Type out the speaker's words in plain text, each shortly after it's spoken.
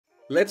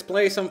Let's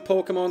play some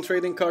Pokemon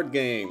trading card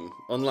game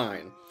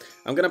online.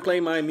 I'm gonna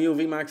play my Mew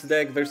Vmax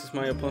deck versus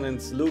my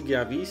opponent's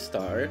Lugia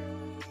Vstar.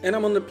 And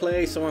I'm on the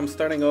play, so I'm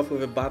starting off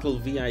with a Battle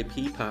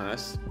VIP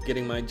pass,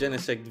 getting my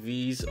Genesect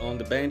Vs on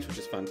the bench, which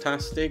is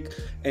fantastic.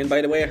 And by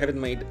the way, I haven't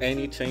made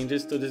any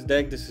changes to this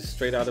deck. This is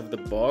straight out of the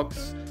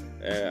box.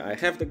 I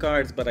have the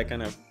cards, but I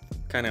kind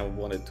of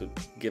wanted to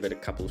give it a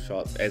couple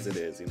shots as it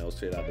is, you know,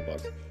 straight out the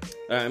box.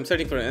 I'm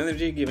searching for an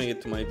energy, giving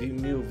it to my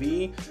Mew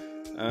V.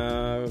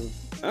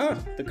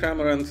 The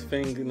Cramorant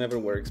thing never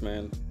works,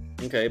 man.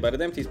 Okay, but it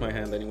empties my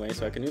hand anyway,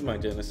 so I can use my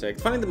Genesect.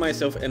 Find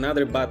myself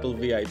another Battle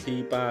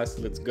VIP pass.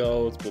 Let's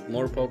go. Let's put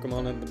more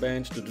Pokemon on the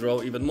bench to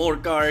draw even more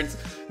cards.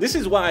 This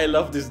is why I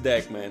love this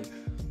deck, man.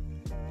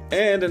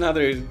 And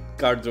another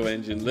card draw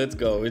engine. Let's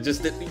go. It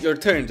just your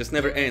turn just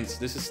never ends.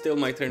 This is still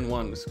my turn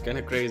 1. It's kind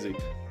of crazy.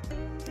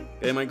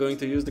 Am I going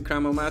to use the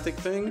Cramomatic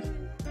thing?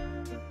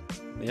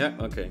 Yeah,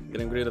 okay.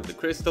 Getting rid of the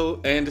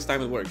crystal, and this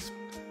time it works.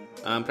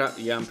 I'm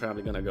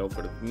probably gonna go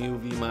for the Mew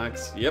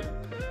Vmax. Yep.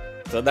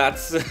 So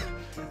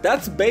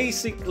that's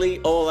basically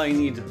all I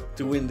need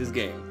to win this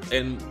game.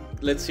 And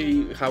let's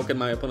see how can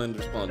my opponent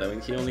respond. I mean,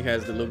 he only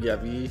has the Lugia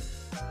V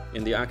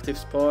in the active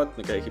spot.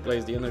 Okay, he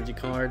plays the energy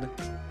card.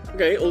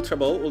 Okay, Ultra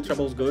Ball. Ultra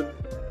Ball's good.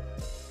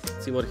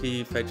 Let's see what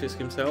he fetches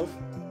himself.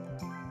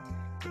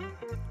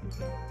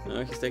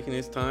 He's taking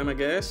his time, I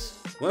guess.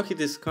 Well, he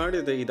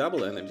discarded the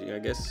double energy, I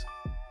guess.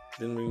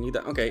 Didn't really need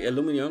that. Okay,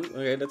 Illuminion.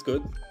 Okay, that's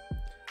good.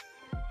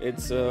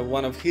 It's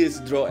one of his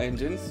draw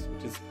engines,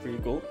 which is pretty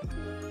cool.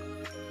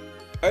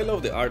 I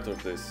love the art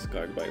of this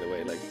card, by the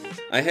way. Like,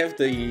 I have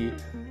the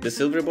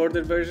silver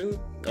bordered version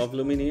of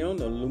Luminion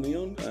or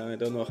Lumion. I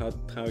don't know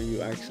how you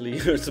actually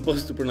are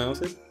supposed to pronounce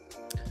it.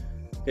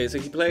 Okay, so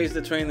he plays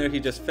the trainer he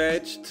just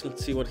fetched.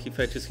 Let's see what he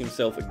fetches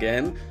himself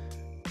again.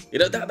 You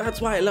know, that's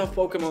why I love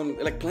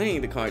Pokemon, like playing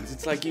the cards.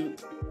 It's like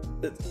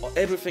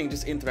everything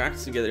just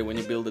interacts together when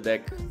you build a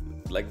deck,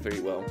 like,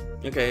 very well.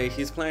 Okay,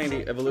 he's playing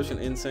the Evolution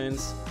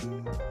Incense.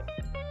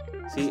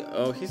 See,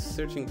 oh, he's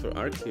searching for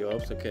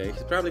Archeops. Okay,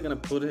 he's probably gonna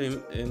put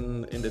him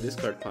in the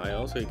discard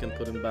pile, so he can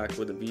put him back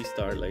with a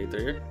V-Star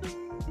later.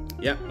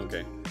 Yeah,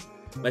 okay.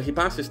 Like, he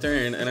passed his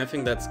turn, and I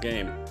think that's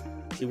game.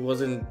 He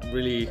wasn't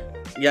really...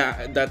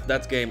 Yeah,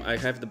 that's game. I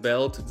have the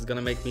belt. It's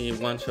gonna make me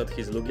one-shot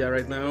his Lugia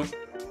right now.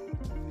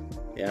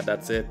 Yeah,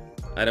 that's it.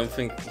 I don't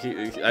think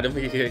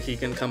he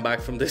can come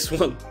back from this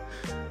one.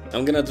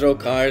 I'm gonna draw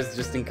cards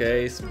just in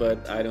case,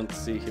 but I don't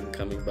see him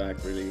coming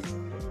back really.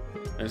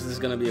 And this is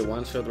gonna be a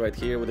one-shot right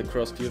here with a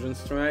Cross Fusion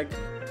Strike.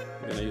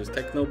 I'm gonna use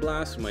Techno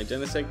Blast for my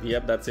Genesect.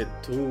 Yep, that's it.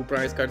 2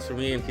 prize cards for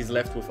me, and he's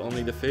left with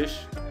only the fish.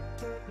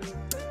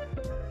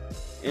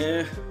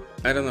 Yeah,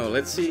 I don't know.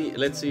 Let's see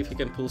if he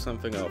can pull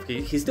something off.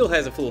 He still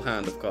has a full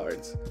hand of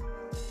cards.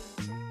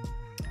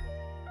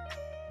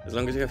 As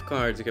long as you have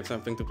cards, you have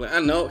something to play. Ah,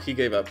 no, he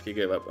gave up. He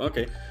gave up.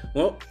 Okay.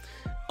 Well,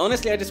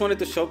 honestly, I just wanted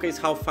to showcase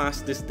how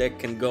fast this deck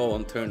can go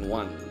on turn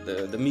 1.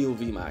 The Mew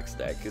Vmax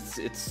deck.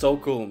 It's so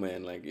cool,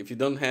 man. Like, if you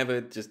don't have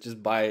it,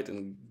 just buy it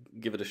and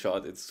give it a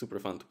shot. It's super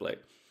fun to play.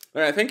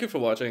 All right, thank you for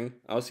watching.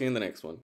 I'll see you in the next one.